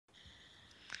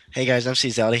Hey guys, MC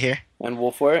Zelda here. And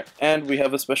Wolfware, and we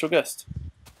have a special guest,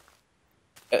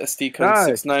 Hi!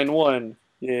 STCon691.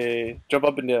 Yay! Jump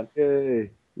up and down. Yay!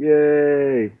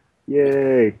 Yay!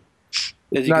 Yay! It's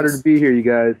As an you can, honor to be here, you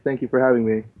guys. Thank you for having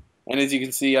me. and as you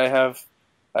can see, I have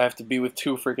to be with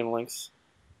two freaking links.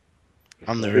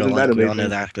 I'm the real Isn't that Link. We all know amazing?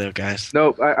 that, though, guys.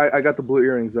 No, I got the blue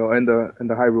earrings though, and the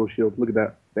Hyrule shield. Look at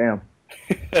that. Bam.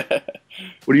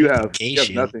 What do you have? Gay You have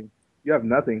shield. nothing. You have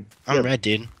nothing. I'm You red,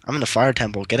 dude. I'm in the fire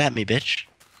temple. Get at me, bitch.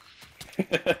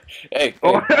 Hey,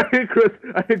 Oh, hey.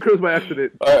 I hit Chris by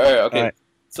accident. All right, okay. Alright.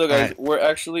 So guys, Alright. we're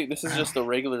actually this is just a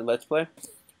regular Let's Play.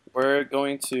 We're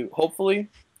going to hopefully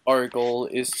our goal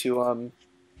is to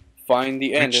find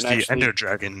the end and actually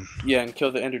Dragon. yeah and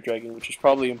kill the Ender Dragon, which is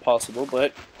probably impossible,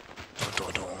 but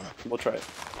we'll try it.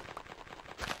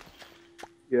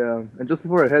 Yeah, and just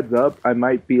before a heads up, I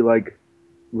might be like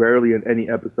rarely in any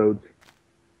episodes.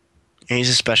 And he's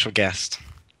a special guest.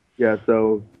 Yeah,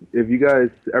 so if you guys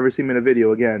ever see me in a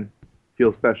video again,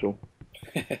 feel special.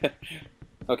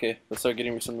 Okay, let's start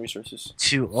getting some resources.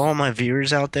 To all my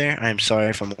viewers out there, I'm sorry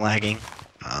if I'm lagging.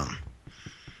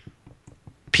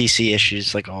 PC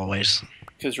issues, like always.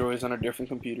 Because you're always on a different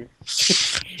computer.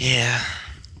 Yeah.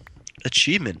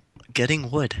 Achievement.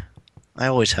 Getting wood. I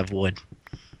always have wood.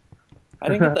 I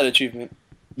didn't get that achievement.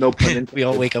 No pun intended. We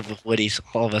all wake up with woodies,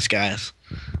 all of us guys.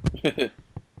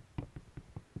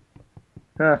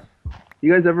 Huh.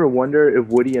 You guys ever wonder if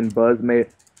Woody and Buzz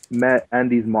met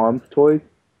Andy's mom's toys?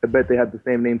 I bet they had the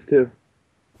same names too.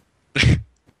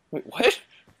 Wait, what?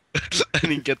 I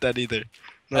didn't get that either.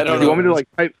 I don't You know. want me to like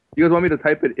type? You guys want me to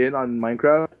type it in on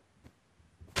Minecraft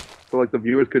so like the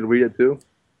viewers could read it too?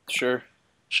 Sure.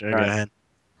 Sure, go Alright. ahead.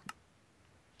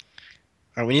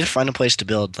 Alright, we need to find a place to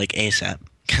build, like, ASAP.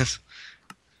 Because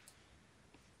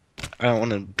I don't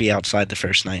want to be outside the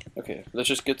first night. Okay, let's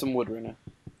just get some wood right now.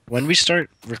 When we start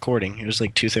recording, it was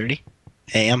like 2:30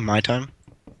 a.m. my time.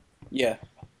 Yeah.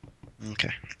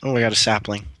 Okay. Oh, we got a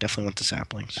sapling. Definitely want the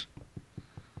saplings.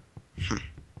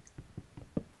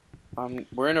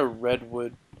 We're in a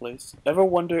redwood place. Ever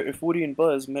wonder if Woody and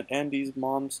Buzz met Andy's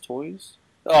mom's toys?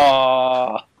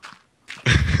 Ah,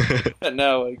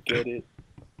 now I get it.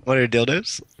 What are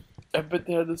dildos? I bet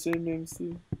they had the same names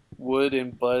too. Wood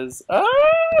and Buzz. Ah,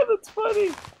 that's funny.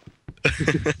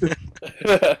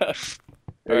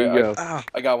 There you go. Ah,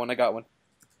 I got one. I got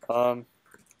one.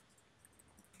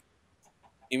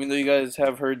 Even though you guys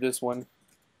have heard this one,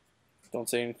 don't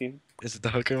say anything. is it the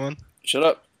hooker one? Shut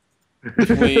up.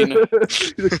 Between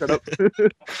He's like, shut up.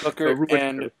 hooker Ruben.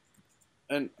 and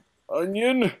an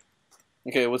onion.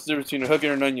 Okay, what's the difference between a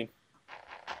hooker and an onion?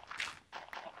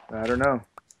 I don't know.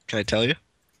 Can I tell you?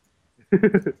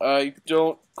 I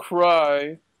don't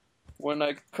cry when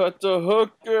I cut the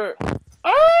hooker.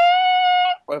 Ah!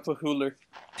 I put hooler.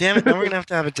 Damn it! Now we're gonna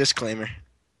have a disclaimer.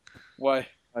 Why?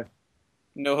 Why?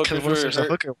 No Because hookers what if were there's a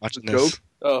hurt. hooker watching Joke? this?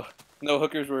 Oh, no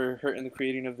hookers were hurt in the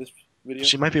creating of this video.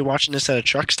 She might be watching this at a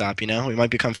truck stop. You know, we might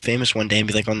become famous one day and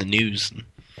be like on the news.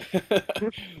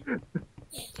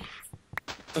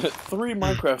 3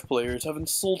 Minecraft players have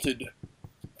insulted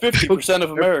 50%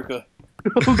 of America.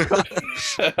 Oh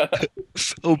god.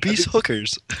 Obese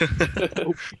hookers.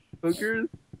 Hookers?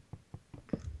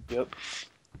 Yep.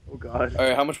 Oh god.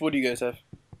 Alright, how much wood do you guys have?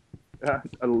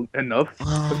 Enough?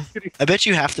 Well, I bet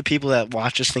you half the people that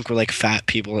watch us think we're like fat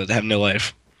people that have no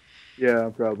life. Yeah,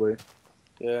 probably.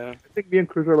 Yeah. I think me and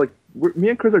Chris are like, me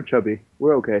and Chris are chubby.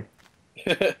 We're okay.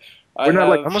 I We're not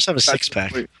like- I almost have a six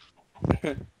pack. Wait.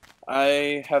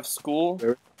 I have school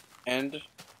There. and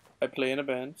I play in a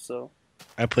band, so.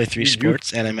 I play 3 You-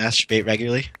 sports and I masturbate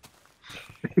regularly.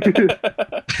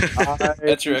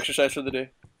 That's your exercise for the day.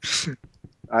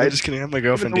 I'm just kidding. I have my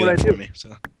girlfriend know do what that I for do. me.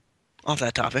 So, off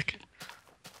that topic,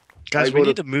 guys, I we go to-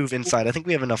 need to move inside. I think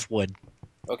we have enough wood.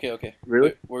 Okay, okay. Really?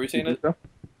 Wait, what were you saying? You do stuff?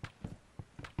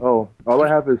 Oh, all I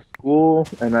have is school,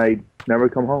 and I never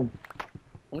come home.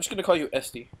 I'm just gonna call you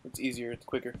Esty. It's easier, it's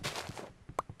quicker.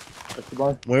 That's the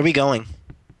bar. Where are we going?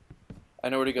 I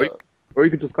know where to go. Wait. Or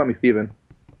you could just call me Steven.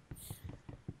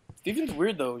 Steven's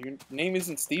weird though. Your name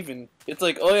isn't Steven. It's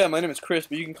like, oh yeah, my name is Chris,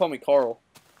 but you can call me Carl.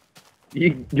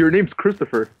 Your name's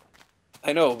Christopher.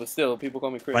 I know, but still, people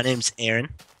call me Chris. My name's Aaron.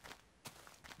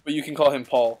 But you can call him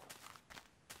Paul.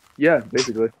 Yeah,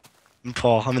 basically. I'm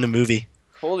Paul. I'm in a movie.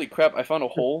 Holy crap! I found a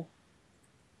hole.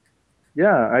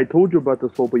 Yeah, I told you about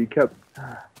this hole, but you kept...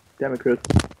 Damn it, Chris.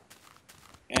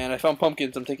 And I found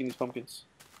pumpkins. I'm taking these pumpkins.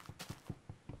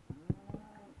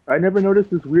 I never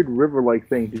noticed this weird river-like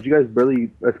thing. Did you guys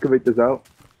barely excavate this out?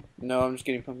 No, I'm just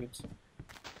getting pumpkins.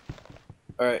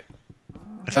 Alright.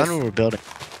 I found where we're building.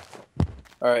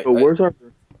 Alright. So where's our...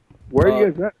 Where are you Uh,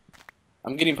 guys at?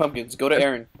 I'm getting pumpkins. Go to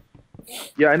Aaron.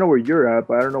 Yeah, I know where you're at,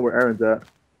 but I don't know where Aaron's at.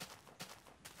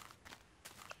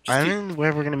 Just I'm keep- in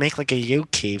where we're gonna make like a yo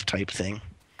cave type thing.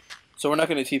 So we're not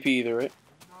gonna TP either, right?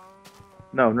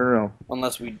 No, no, no, no.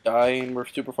 Unless we die and we're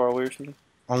super far away or something.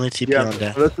 Only TP Yeah, on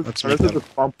death. unless Let's make it's that. the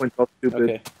spawn point's all stupid.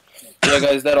 Okay. Yeah,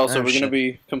 guys, that also, Oh, we're gonna shit.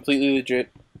 be completely legit.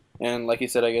 And like you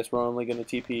said, I guess we're only gonna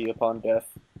TP upon death.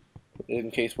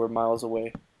 In case we're miles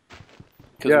away.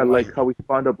 'Cause Yeah, we like might- how we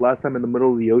spawned up last time in the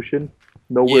middle of the ocean,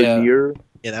 nowhere Yeah. near.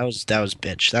 Yeah, that was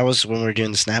bitch. That was when we were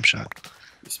doing the snapshot.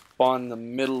 we spawn in the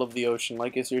middle of the ocean.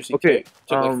 Like it seriously Okay,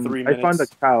 took like 3 I minutes. found a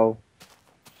cow.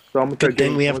 So I'm gonna start Good thing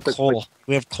getting- we I'm have gonna start coal.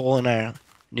 We have coal in our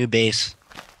new base.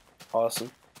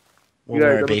 Awesome. You Where guys,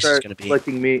 our I'm gonna base is start gonna be.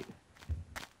 collecting meat.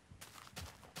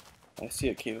 I see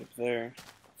a cave up there.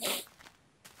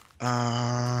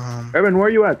 Evan, where are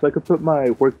you at? So I could put my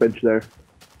workbench there.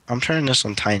 I'm turning this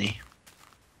on tiny.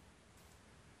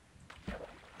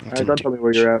 Alright, don't tell me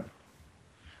where you're at.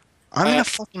 I'm in a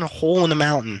fucking hole in the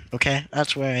mountain. Okay,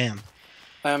 that's where I am.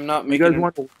 I am not If you guys making.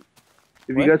 want,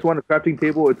 if What? you guys want a crafting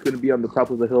table, it's gonna be on the top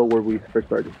of the hill where we first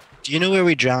started. Do you know where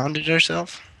we drowned it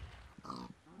ourselves?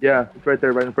 Yeah, it's right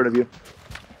there, right in front of you.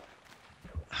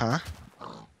 Huh?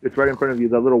 It's right in front of you.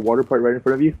 That little water part right in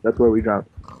front of you. That's where we drowned.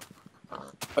 Oh,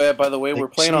 yeah, by the way, Like, we're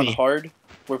playing on see. hard.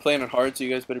 We're playing on hard, so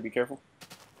you guys better be careful.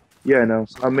 Yeah, I know.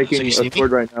 I'm making you a see me?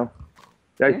 sword right now.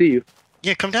 Yeah, I see you.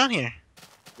 Yeah, come down here.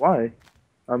 Why?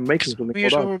 I'm making Because something.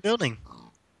 here's Hold what on. we're building.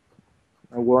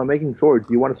 Well, I'm making swords.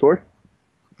 Do you want a sword?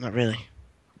 Not really.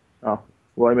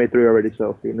 Well, I made 3 already,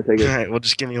 so you're gonna take it. Alright, well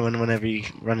just give me one whenever you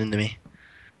run into me.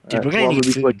 Dude, Alright, we're gonna well, I'm need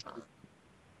be food.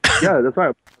 Yeah, that's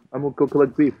right. I'm gonna go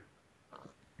collect beef.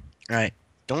 Alright.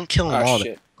 Don't kill them Ah, all.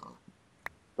 shit.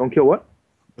 Don't kill what?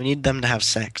 We need them to have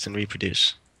sex and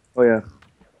reproduce. Oh yeah.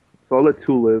 So I'll let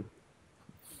 2 live.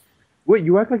 Wait,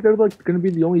 you act like they're like gonna be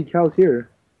the only cows here.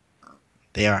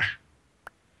 They are.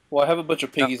 Well, I have a bunch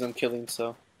of piggies I'm killing,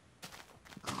 so.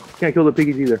 Can't kill the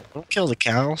piggies either. Don't kill the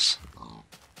cows.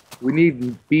 We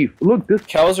need beef. Look, this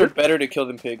Cows are better to kill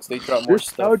than pigs. They drop more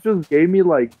this cow stuff. just gave me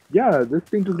like this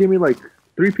thing just gave me like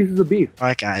 3 pieces of beef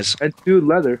Alright guys, and 2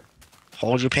 leather.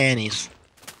 hold your panties.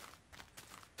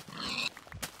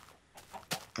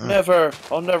 Never.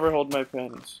 I'll never hold my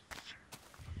panties.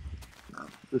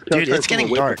 This cow Dude, tried it's to come getting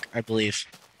away from- dark, I believe.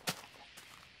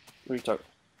 What are you talking?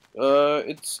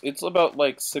 It's about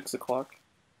like 6 o'clock,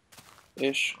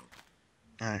 ish.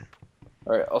 Alright.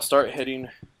 All right, I'll start heading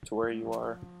to where you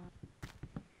are.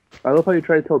 I love how you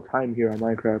try to tell time here on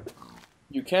Minecraft.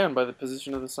 You can by the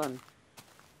position of the sun.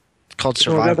 It's called It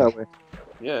don't go survival. that way.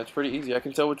 Yeah, it's pretty easy. I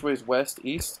can tell which way is west,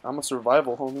 east. I'm a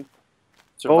survival homie.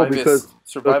 Oh, because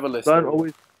survivalist.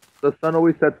 The sun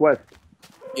always sets west,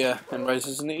 Yeah, and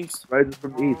rises in the east. rises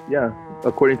from the east. Yeah,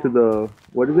 according to the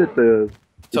what is it? The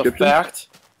To Egyptians? fact,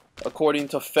 according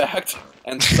to fact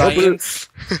and science.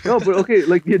 No, but okay,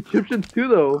 like the Egyptians too,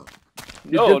 though.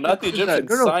 No, not the Egyptians use that. Egyptians.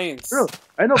 No, no, Science. no,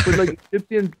 I know, but like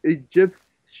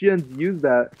Egyptians use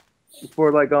that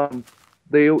for like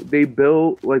they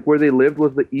built like where they lived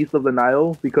was the east of the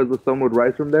Nile because the sun would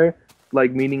rise from there,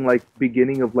 like meaning like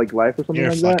beginning of like life or something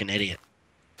You're a like that. fucking idiot.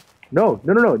 No,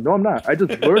 I'm not. I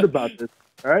just learned about this.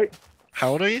 All right,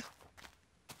 How old are you?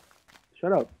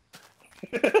 shut up.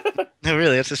 No,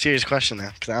 really, that's a serious question now.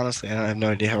 Because honestly, I have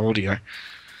no idea how old you are.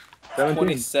 17.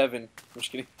 27. I'm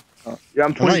just kidding. Yeah, I'm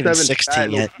I'm not 27. even fat 16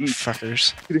 and yet, obese.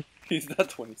 fuckers. He's not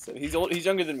 27. He's old. He's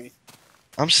younger than me.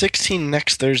 I'm 16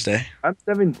 next Thursday. I'm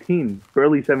 17,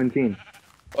 barely 17.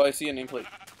 Oh, I see a nameplate.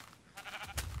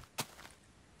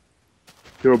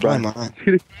 Hero Why Brian. am I?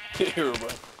 Here, bro.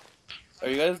 Are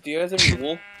you guys? Do you guys have any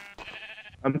wool?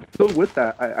 I'm still with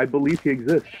that. I believe he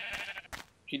exists.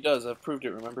 He does. I've proved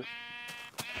it. Remember?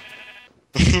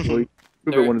 Well,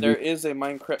 prove it one of There these. is a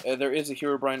Minecraft. There is a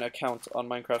Herobrine account on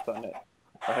Minecraft.net.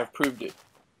 I have proved it.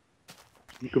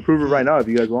 You can prove it right now if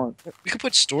you guys want. We could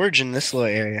put storage in this little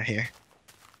area here.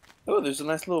 Oh, there's a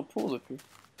nice little pool up here.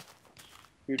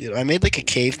 Dude, I made like a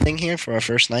cave thing here for our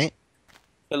first night.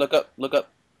 Hey, look up! Look up!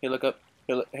 Hey, look up!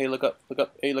 Hey, look up! Look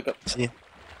up! Hey, look up! See?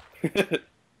 I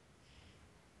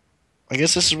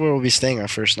guess this is where we'll be staying our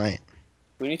first night.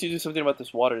 We need to do something about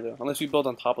this water, though. Unless we build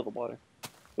on top of the water.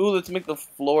 Ooh, let's make the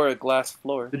floor a glass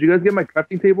floor. Did you guys get my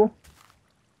crafting table?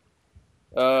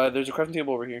 There's a crafting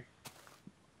table over here.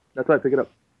 That's why I pick it up.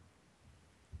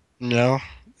 No,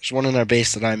 there's one in our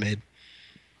base that I made.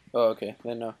 Oh, okay.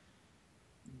 Then no.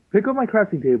 Pick up my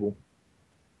crafting table.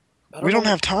 We don't know-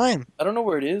 have time. I don't know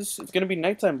where it is. It's gonna be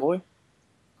nighttime, boy.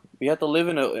 We have to live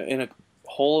in a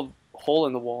hole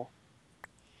in the wall.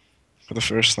 For the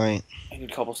first night. I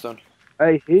need cobblestone.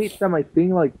 I hate that my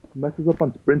thing like messes up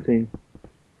on sprinting.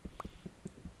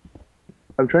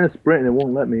 I'm trying to sprint and it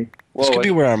won't let me. This Whoa, could be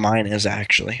I where our mine is,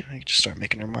 actually. I could just start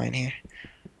making our mine here.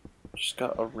 just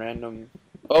got a random.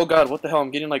 Oh god, what the hell?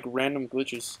 I'm getting like random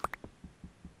glitches.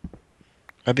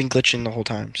 I've been glitching the whole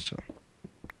time, so.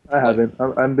 I haven't.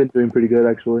 I've been doing pretty good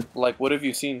actually. Like, what have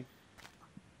you seen?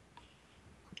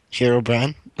 Hero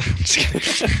Brian? Just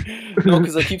kidding. No,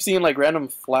 because I keep seeing like random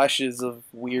flashes of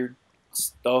weird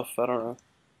stuff. I don't know.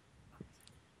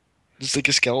 Just like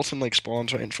a skeleton like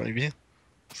spawns right in front of you.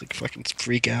 It's like fucking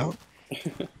freak out.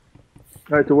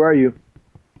 All right, so where are you?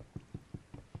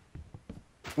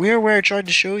 We're where I tried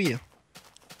to show you.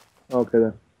 Okay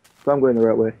then. So I'm going the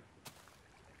right way.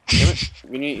 Damn it.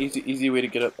 We need an easy way to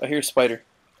get up. I hear a spider.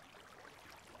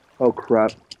 Oh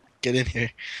crap. Get in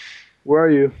here. Where are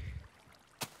you?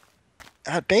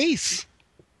 At base.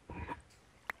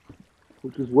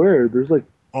 Which is where? There's like.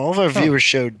 All of our Huh. viewers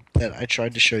showed that I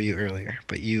tried to show you earlier,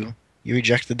 but you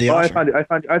rejected the Oh, offer. I found you. I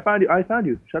found you. I found you. I found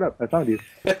you. Shut up. I found you.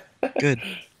 Good.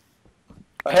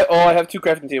 I have 2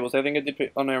 crafting tables. I think I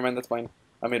did. Oh, never mind. That's mine.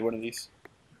 I made one of these.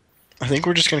 I think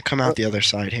we're just gonna come out the other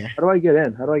side here. How do I get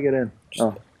in? How do I get in?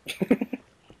 Oh.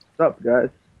 What's up, guys?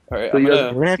 All right, So I'm you guys- We're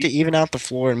gonna. gonna have to even out the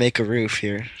floor and make a roof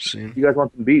here soon. You guys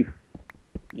want some beef?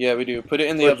 Yeah, we do. Put it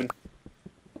in the What? oven.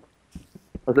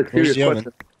 That's a Where's serious the oven?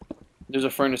 question. There's a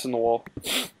furnace in the wall.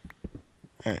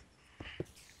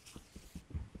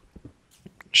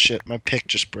 Shit, my pick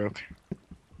just broke.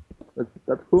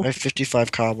 That's cool. I have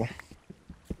 55 cobble.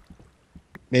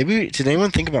 Maybe, did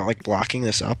anyone think about like blocking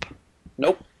this up?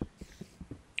 Nope.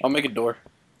 I'll make a door.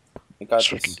 I got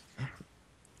So I this. can-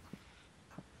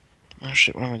 Oh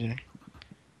shit, what am I doing?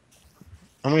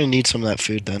 I'm gonna need some of that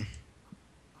food then.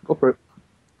 Go for it.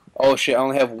 Oh shit! I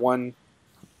only have one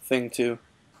thing too.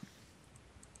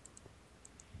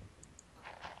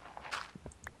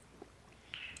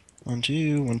 One,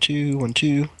 two, one, two, one,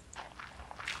 two.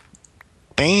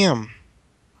 Bam!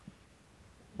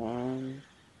 I'm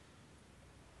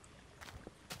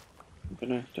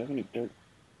gonna. Do I have any dirt?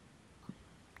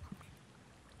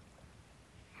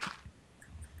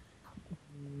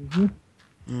 hmm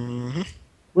Mm-hmm.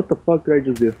 What the fuck did I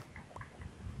just do?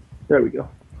 There we go.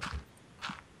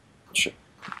 Shit.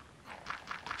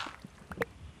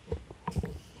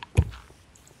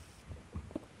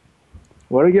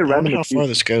 Why do I get I wonder random how far excuses?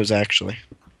 this goes actually.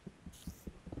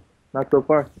 Not so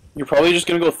far. You're probably just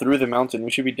gonna go through the mountain.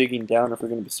 We should be digging down if we're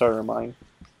gonna start our mine.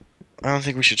 I don't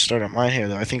think we should start our mine here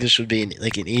though. I think this would be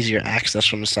like an easier access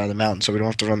from the side of the mountain, so we don't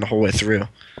have to run the whole way through,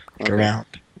 like Okay. around.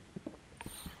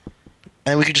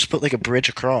 And we could just put like a bridge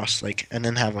across, like, and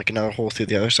then have like another hole through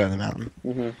the other side of the mountain.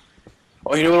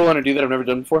 Oh, you know what I want to do that I've never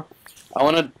done before? I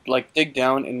want to like dig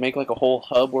down and make like a whole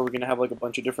hub where we're gonna have like a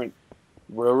bunch of different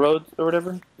railroads or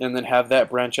whatever, and then have that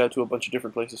branch out to a bunch of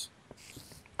different places.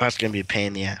 That's gonna be a pain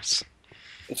in the ass.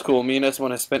 It's cool. Me and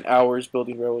S1 has spent hours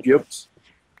building railroad Yep. tracks.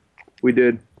 We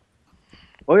did.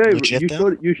 Oh yeah, Legit, you though?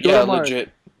 showed Yeah, them our, legit.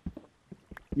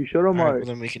 you showed them Alright, our well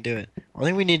then we can do it. All I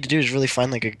think we need to do is really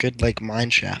find like a good like mine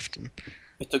shaft. And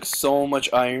It took so much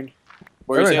iron.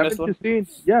 Where is Alright, it, haven't S1? you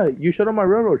seen? Yeah, you showed them my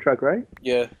railroad track, right?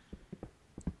 Yeah.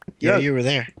 yeah, Yeah. you were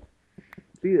there.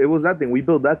 See, it was that thing. We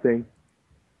built that thing.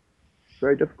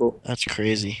 Very difficult. That's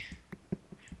crazy.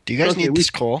 Do you guys Okay, need we- this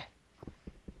coal?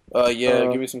 Yeah.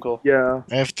 Uh, Give me some coal. Yeah,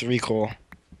 I have 3 coal.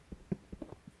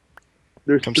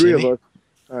 there's Come 3 see of me. us.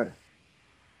 All right,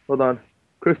 hold on.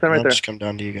 Chris, stand right I'll there. just come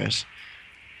down to you guys.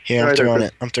 Here, I'm Right there, throwing Chris.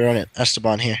 it. I'm throwing it.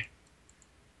 Esteban here.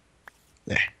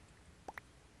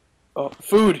 Oh,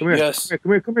 food. Come here. Yes. Come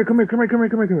here. Come here. Come here. Come here. Come here.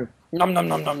 Come here. Come here. Nom nom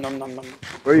nom nom nom nom nom.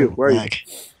 Where are you? Where are you? Mag.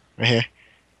 Right here.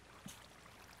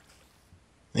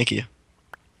 Thank you.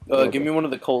 Give me one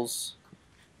of the coals.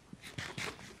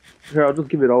 Here, I'll just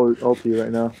give it all to you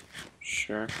right now.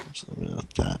 Sure. Just a little bit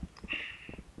of that.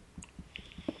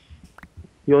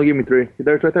 You only give me 3.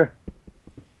 There, it's right there.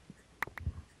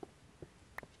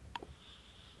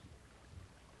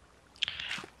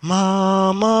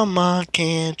 Mama,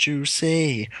 can't you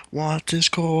say what this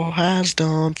coal has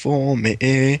done for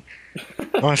me?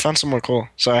 Oh, I found some more coal.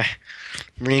 Sorry.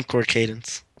 Marine Corps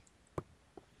cadence.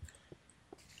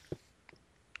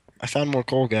 I found more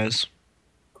coal, guys.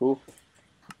 Cool.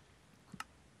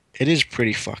 It is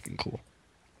pretty fucking cool.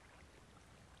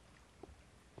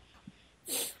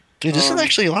 Dude, this is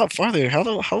actually a lot farther. How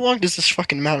long does this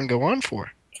fucking mountain go on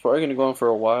for? It's probably gonna go on for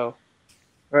a while.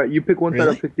 All right, you pick one side,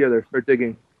 Really? I'll pick the other. Start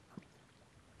digging.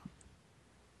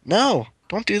 No,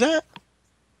 don't do that.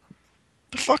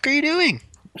 The fuck are you doing?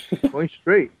 Going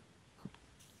straight.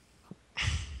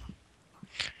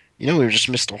 You know we just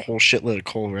missed a whole shitload of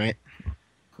coal, right?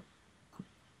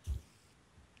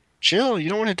 Chill, you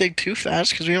don't want to dig too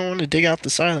fast because we don't want to dig out the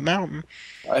side of the mountain.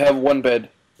 I have one bed.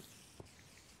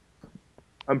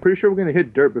 I'm pretty sure we're gonna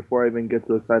hit dirt before I even get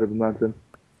to the side of the mountain.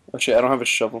 Oh shit, I don't have a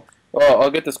shovel. Oh,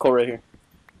 I'll get this coal right here.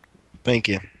 Thank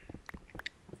you.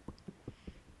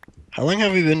 How long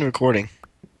have we been recording?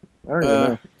 I don't even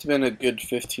know. It's been a good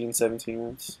 15, 17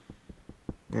 minutes.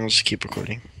 We'll just keep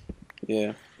recording.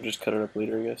 Yeah, we'll just cut it up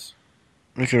later, I guess.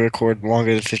 We could record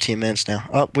longer than 15 minutes now.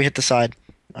 Oh, we hit the side.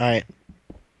 Alright.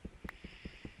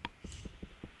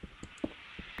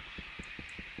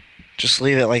 Just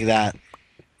leave it like that.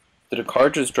 Did a car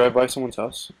just drive by someone's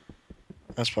house?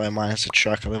 That's probably mine. It's a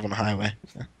truck. I live on a highway.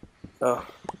 So. Oh.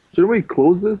 Shouldn't we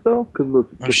close this though? Because the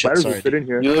Oh, shit, spiders will sorry, fit in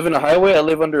here. You live in a highway? I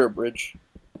live under a bridge.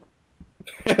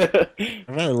 I'd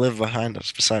rather live behind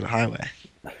us beside a highway.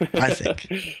 I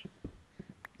think.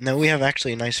 No, we have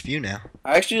actually a nice view now.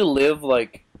 I actually live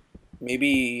like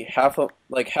maybe half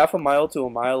a mile to a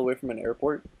mile away from an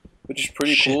airport, which is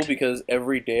pretty cool Shit. because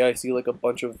every day I see like a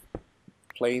bunch of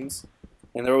planes,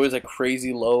 and they're always like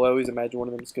crazy low. I always imagine one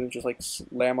of them is gonna just like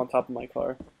slam on top of my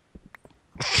car.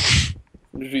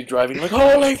 I'm just be driving like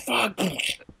holy fuck.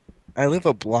 I live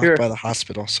a block Here. by the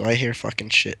hospital, so I hear fucking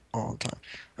shit all the time.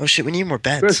 Oh shit, we need more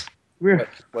beds. Chris, come here.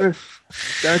 What? Chris.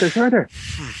 Stand right there. Stand right there.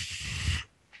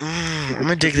 I'm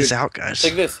gonna dig this out, guys.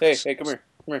 Take this. Hey, come here.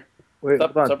 Wait,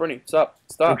 Stop, hold on. stop running. Stop. I'm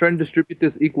Stop. trying to distribute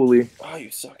this equally. Oh,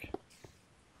 you suck.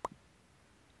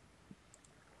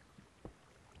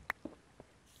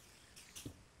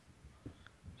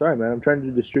 Sorry, man. I'm trying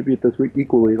to distribute this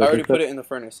equally. I Like already I said, put it in the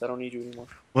furnace. I don't need you anymore.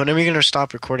 When are we gonna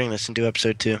stop recording this and do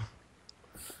episode 2?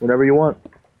 whenever you want.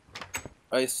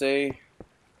 I say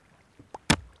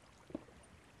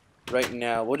right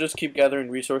now. We'll just keep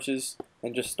gathering resources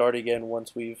and just start again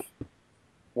once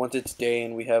it's day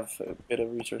and we have a bit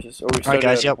of resources. Or we Alright, started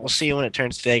guys. at- Yep. We'll see you when it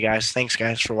turns day, guys. Thanks,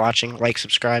 guys, for watching. Like,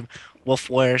 subscribe. Wolf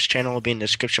Warriors channel will be in the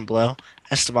description below.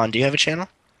 Esteban, do you have a channel?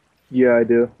 Yeah, I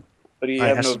do. But you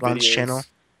Alright, have no Esteban's videos. channel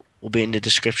will be in the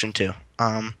description too.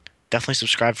 Definitely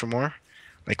subscribe for more.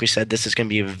 Like we said, this is gonna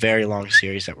be a very long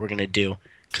series that we're gonna do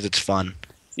because it's fun,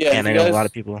 Yeah, and I if know you a lot guys,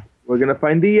 of people. We're gonna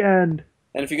find the end.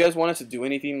 and if you guys want us to do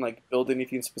anything like build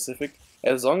anything specific,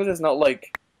 as long as it's not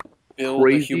like build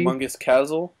Crazy. a humongous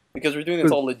castle, because we're doing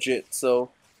this all legit.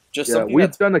 So just Yeah, something we've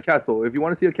that's done a castle. If you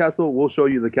want to see a castle, we'll show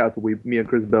you the castle me and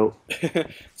Chris built.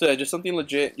 so yeah, just something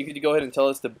legit. You could go ahead and tell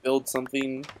us to build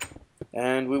something,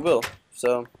 and we will.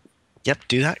 So Yep,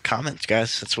 do that. Comments,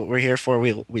 guys. That's what we're here for.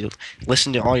 We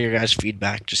listen to all your guys'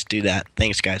 feedback. Just do that.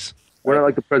 Thanks, guys. We're not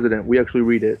like the president. We actually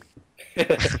read it.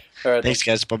 all right, Thanks,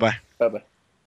 guys. Bye bye. bye bye.